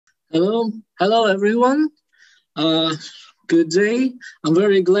Hello everyone. Uh, Good day. I'm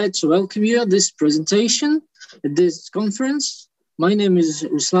very glad to welcome you at this presentation at this conference. My name is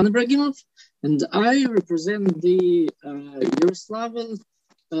Ruslan Ibragimov, and I represent the Yaroslavl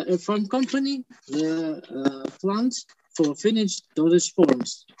R-Pharm company, the plant for finished dosage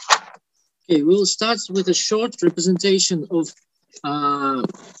forms. Okay, we'll start with a short representation of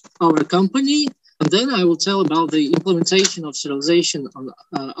our company, and then I will tell about the implementation of serialization on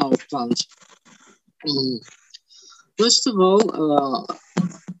our plant. First of all,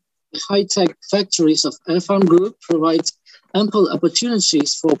 high-tech factories of R-Pharm Group provide ample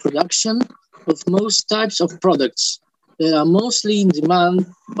opportunities for production of most types of products that are mostly in demand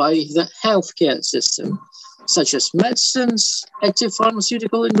by the healthcare system, such as medicines, active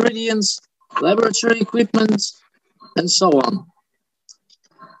pharmaceutical ingredients, laboratory equipment, and so on.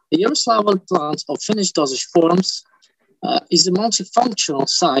 The Yaroslavl plant of finished dosage forms is a multifunctional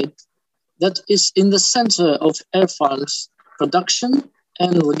site that is in the center of R-Pharm's production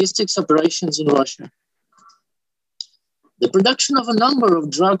and logistics operations in Russia. The production of a number of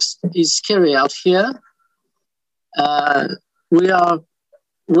drugs is carried out here. We are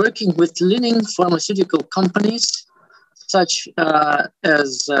working with leading pharmaceutical companies such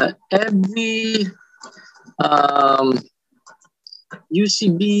as AbbVie,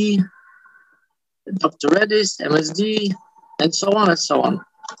 UCB, Dr. Reddy's, MSD, and so on and so on.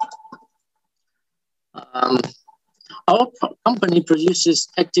 Our company produces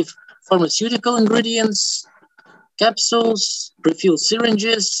active pharmaceutical ingredients, capsules, prefilled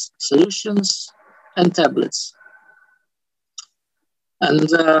syringes, solutions, and tablets. And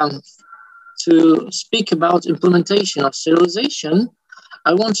to speak about implementation of serialization,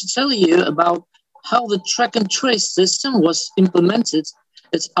 I want to tell you about how the track and trace system was implemented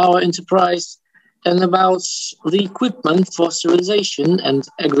at our enterprise and about the equipment for serialization and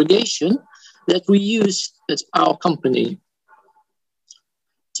aggregation that we use at our company.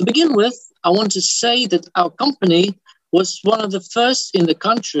 To begin with, I want to say that our company was one of the first in the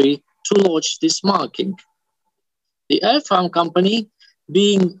country to launch this marking. The R-Pharm company,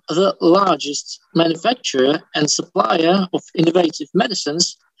 being the largest manufacturer and supplier of innovative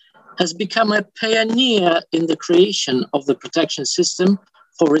medicines, has become a pioneer in the creation of the protection system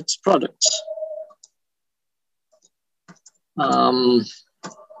for its products.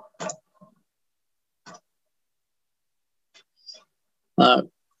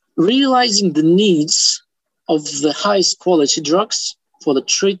 Realizing the needs of the highest quality drugs for the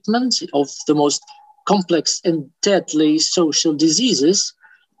treatment of the most complex and deadly social diseases,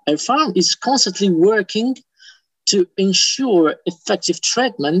 R-Pharm is constantly working to ensure effective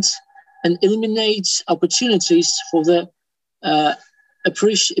treatment and eliminate opportunities for the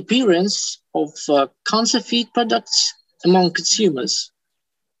appearance of counterfeit products among consumers.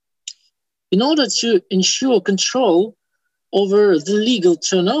 In order to ensure control over the legal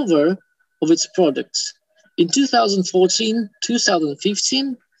turnover of its products, in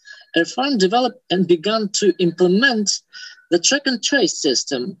 2014-2015, R-Pharm developed and began to implement the track and trace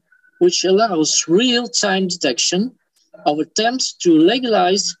system, which allows real-time detection of attempts to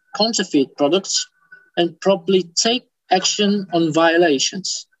legalize counterfeit products and promptly take action on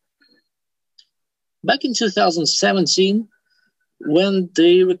violations. Back in 2017, when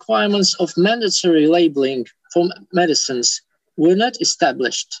the requirements of mandatory labeling for medicines were not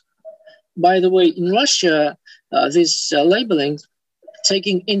established. By the way, in Russia, this labeling,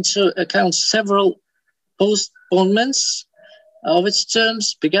 taking into account several postponements of its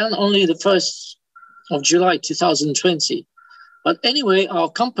terms, began only the 1st of July 2020. But anyway, our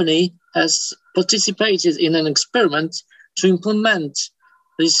company has participated in an experiment to implement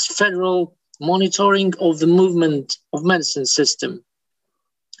this federal monitoring of the movement of medicine system.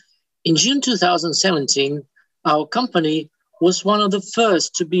 In June 2017, our company was one of the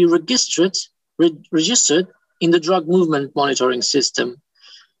first to be registered in the drug movement monitoring system,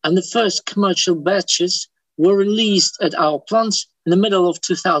 and the first commercial batches were released at our plants in the middle of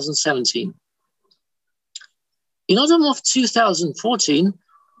 2017. In autumn of 2014,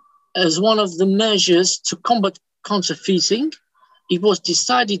 as one of the measures to combat counterfeiting, it was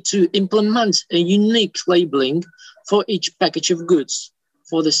decided to implement a unique labeling for each package of goods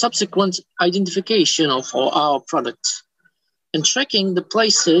for the subsequent identification of our products and tracking the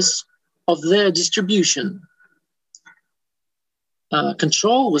places of their distribution.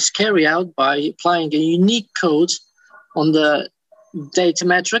 Control was carried out by applying a unique code on the data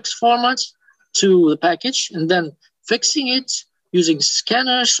matrix format to the package and then fixing it using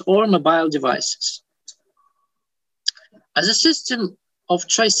scanners or mobile devices. As a system of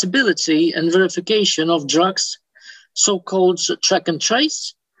traceability and verification of drugs, so-called track and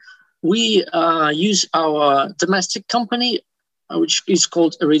trace, we use our domestic company, which is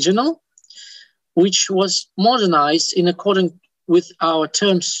called Original, which was modernized in accordance with our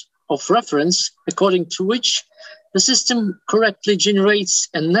terms of reference, according to which the system correctly generates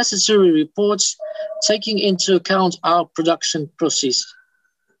necessary reports, taking into account our production process.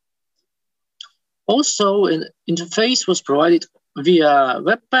 Also, an interface was provided via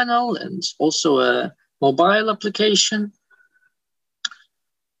web panel and also a mobile application.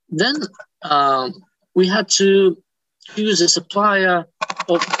 Then we had to choose a supplier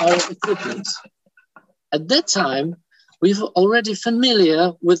of our equipment. At that time, we were already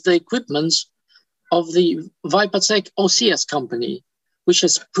familiar with the equipment of the Vypatek OCS company, which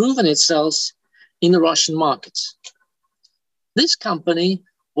has proven itself in the Russian market. This company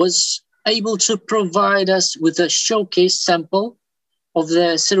was able to provide us with a showcase sample of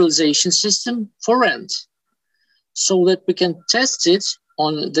the serialization system for rent, so that we can test it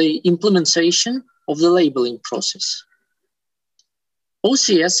on the implementation of the labeling process.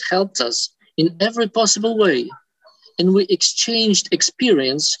 OCS helped us in every possible way, and we exchanged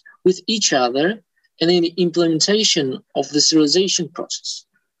experience with each other and in the implementation of the serialization process.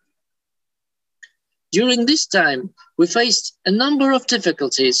 During this time, we faced a number of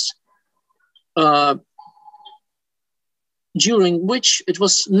difficulties during which it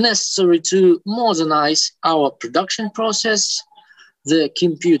was necessary to modernize our production process, the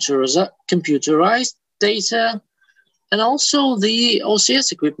computerized data, and also the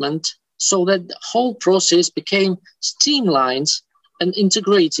OCS equipment, so that the whole process became streamlined and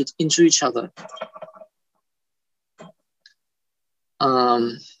integrated into each other.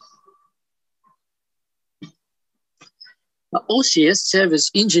 OCS service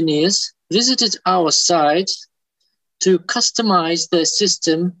engineers visited our site to customize the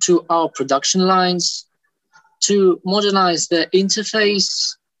system to our production lines, to modernize the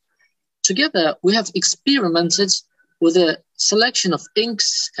interface. Together, we have experimented with a selection of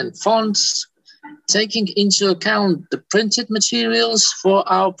inks and fonts, taking into account the printed materials for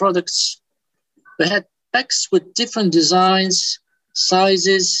our products. We had packs with different designs,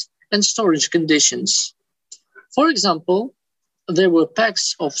 sizes, and storage conditions. For example, there were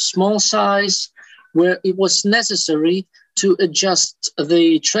packs of small size where it was necessary to adjust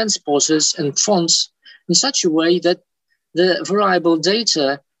the transporters and fonts in such a way that the variable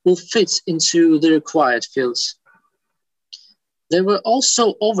data will fit into the required fields. There were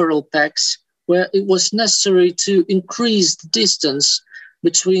also overall packs where it was necessary to increase the distance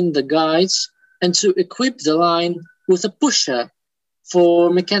between the guides and to equip the line with a pusher for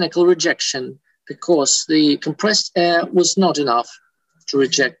mechanical rejection, because the compressed air was not enough to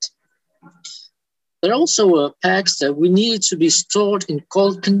reject. There also were packs that we needed to be stored in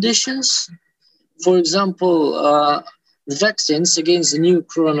cold conditions. For example, the vaccines against the new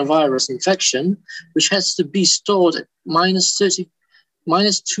coronavirus infection, which has to be stored at minus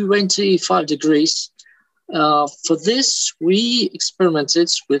 25 degrees. For this, we experimented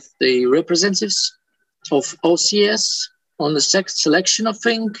with the representatives of OCS on the selection of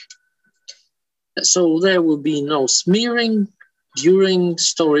ink, so there will be no smearing during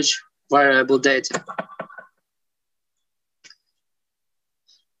storage variable data.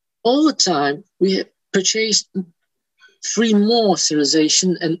 Over time, we purchased 3 more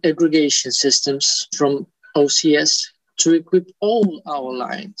serialization and aggregation systems from OCS to equip all our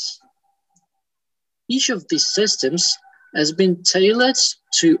lines. Each of these systems has been tailored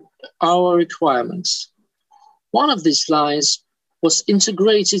to our requirements. One of these lines was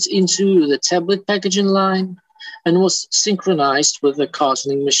integrated into the tablet packaging line and was synchronized with the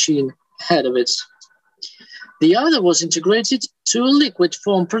cartoning machine ahead of it. The other was integrated to a liquid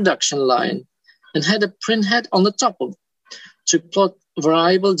form production line and had a printhead on the top of it to plot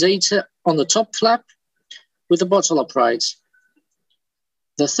variable data on the top flap with a bottle upright.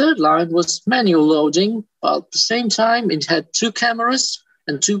 The third line was manual loading, but at the same time it had 2 cameras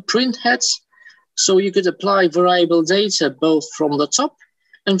and 2 printheads, so you could apply variable data both from the top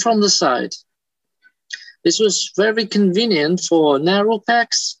and from the side. This was very convenient for narrow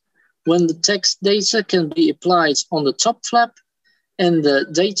packs, when the text data can be applied on the top flap and the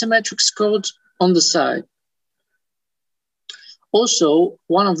data matrix code on the side. Also,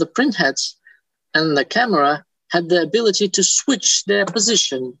 one of the printheads and the camera had the ability to switch their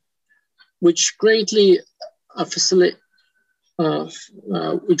position, which greatly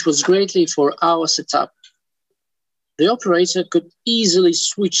which was greatly for our setup. The operator could easily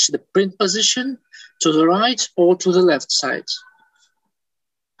switch the print position to the right or to the left side.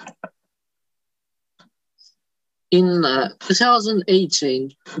 In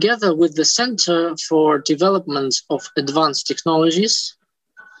 2018, together with the Center for Development of Advanced Technologies,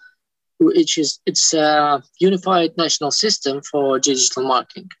 it's a unified national system for digital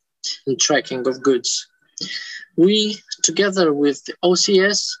marketing and tracking of goods. We, together with the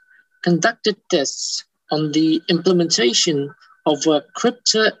OCS, conducted tests on the implementation of a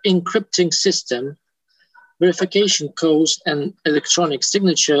crypto-encrypting system, verification codes, and electronic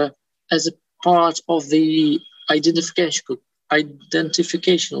signature as a part of the identificational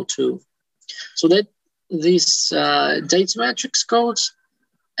tool. So that these data matrix codes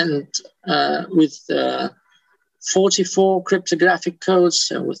and with 44 cryptographic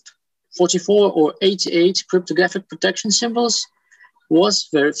codes with 44 or 88 cryptographic protection symbols was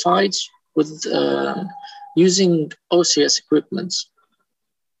verified with using OCS equipment.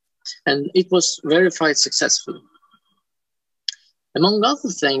 And it was verified successfully. Among other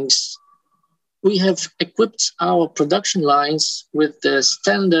things, we have equipped our production lines with the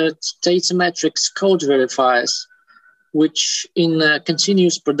standard data matrix code verifiers, which in a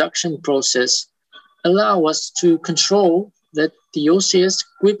continuous production process allow us to control that the OCS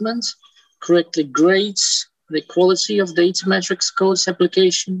equipment correctly grades the quality of data matrix codes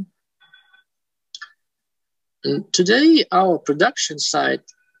application. And today, our production site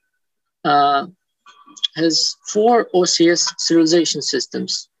has 4 OCS serialization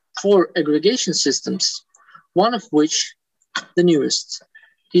systems, 4 aggregation systems, one of which, the newest,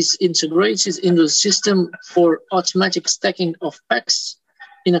 is integrated into the system for automatic stacking of packs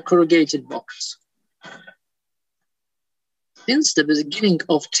in a corrugated box. Since the beginning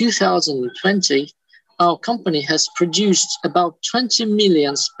of 2020, our company has produced about 20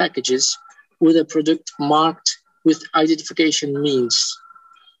 million packages with a product marked with identification means.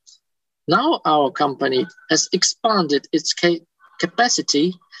 Now our company has expanded its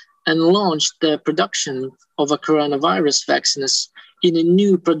capacity and launched the production of a coronavirus vaccines in a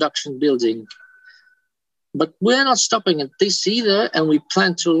new production building. But we're not stopping at this either, and we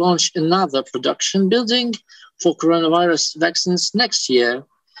plan to launch another production building for coronavirus vaccines next year,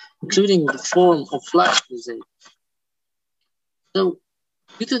 including the form of flash visit. So,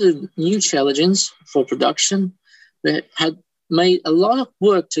 due to the new challenges for production, we had made a lot of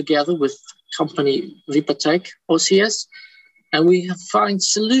work together with company Vipatech OCS, and we have found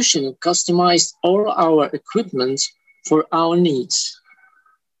solution customized all our equipment for our needs.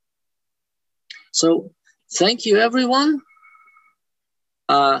 So thank you, everyone.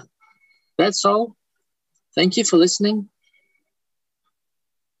 That's all. Thank you for listening.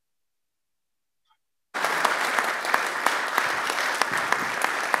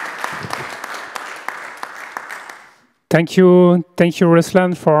 Thank you,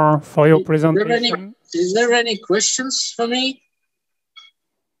 Ruslan, for your presentation. Is there any questions for me?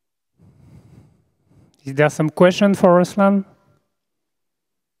 Is there some question for Ruslan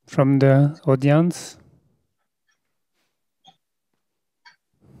from the audience?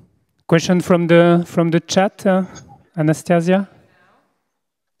 Question from the chat, Anastasia?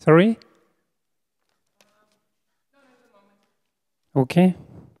 Sorry? Okay.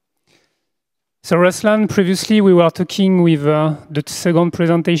 So Ruslan, previously we were talking with the second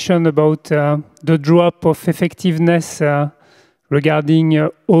presentation about the drop of effectiveness regarding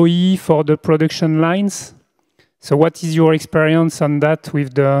OE for the production lines. So what is your experience on that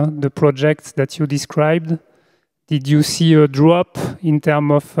with the projects that you described? Did you see a drop in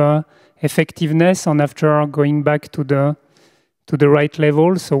terms of effectiveness and after going back to the right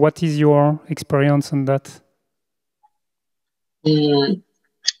level? So what is your experience on that?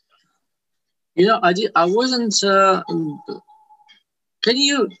 You know, I wasn't. Can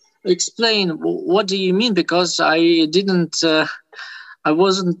you explain what do you mean? Because I didn't. I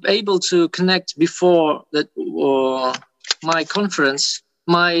wasn't able to connect before that my conference,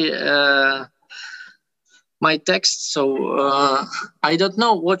 my text. So I don't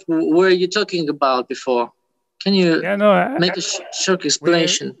know what were you talking about before. Can you make a short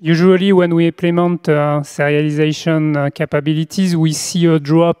explanation? Usually, when we implement serialization capabilities, we see a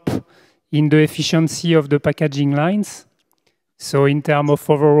drop in the efficiency of the packaging lines. So in terms of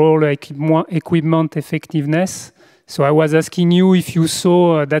overall equipment effectiveness. So I was asking you if you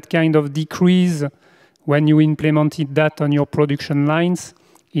saw that kind of decrease when you implemented that on your production lines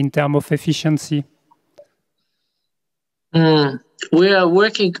in terms of efficiency. We are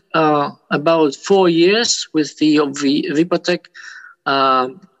working about 4 years with the Vipatech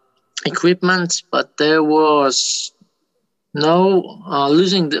equipment, but there was no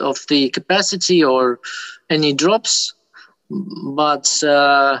losing of the capacity or any drops, but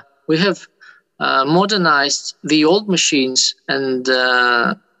we have modernized the old machines and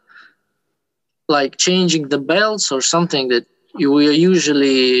like changing the belts or something that we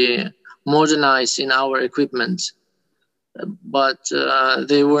usually modernize in our equipment. but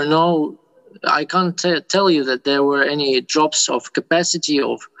there were no. I can't tell you that there were any drops of capacity,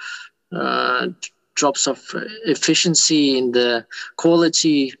 of drops of efficiency in the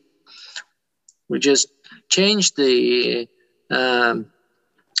quality. We just changed the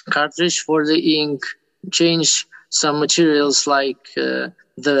cartridge for the ink, changed some materials like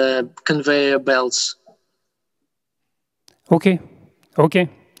the conveyor belts. Okay, okay.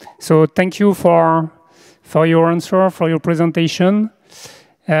 So thank you for your answer, for your presentation.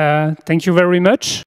 Thank you very much.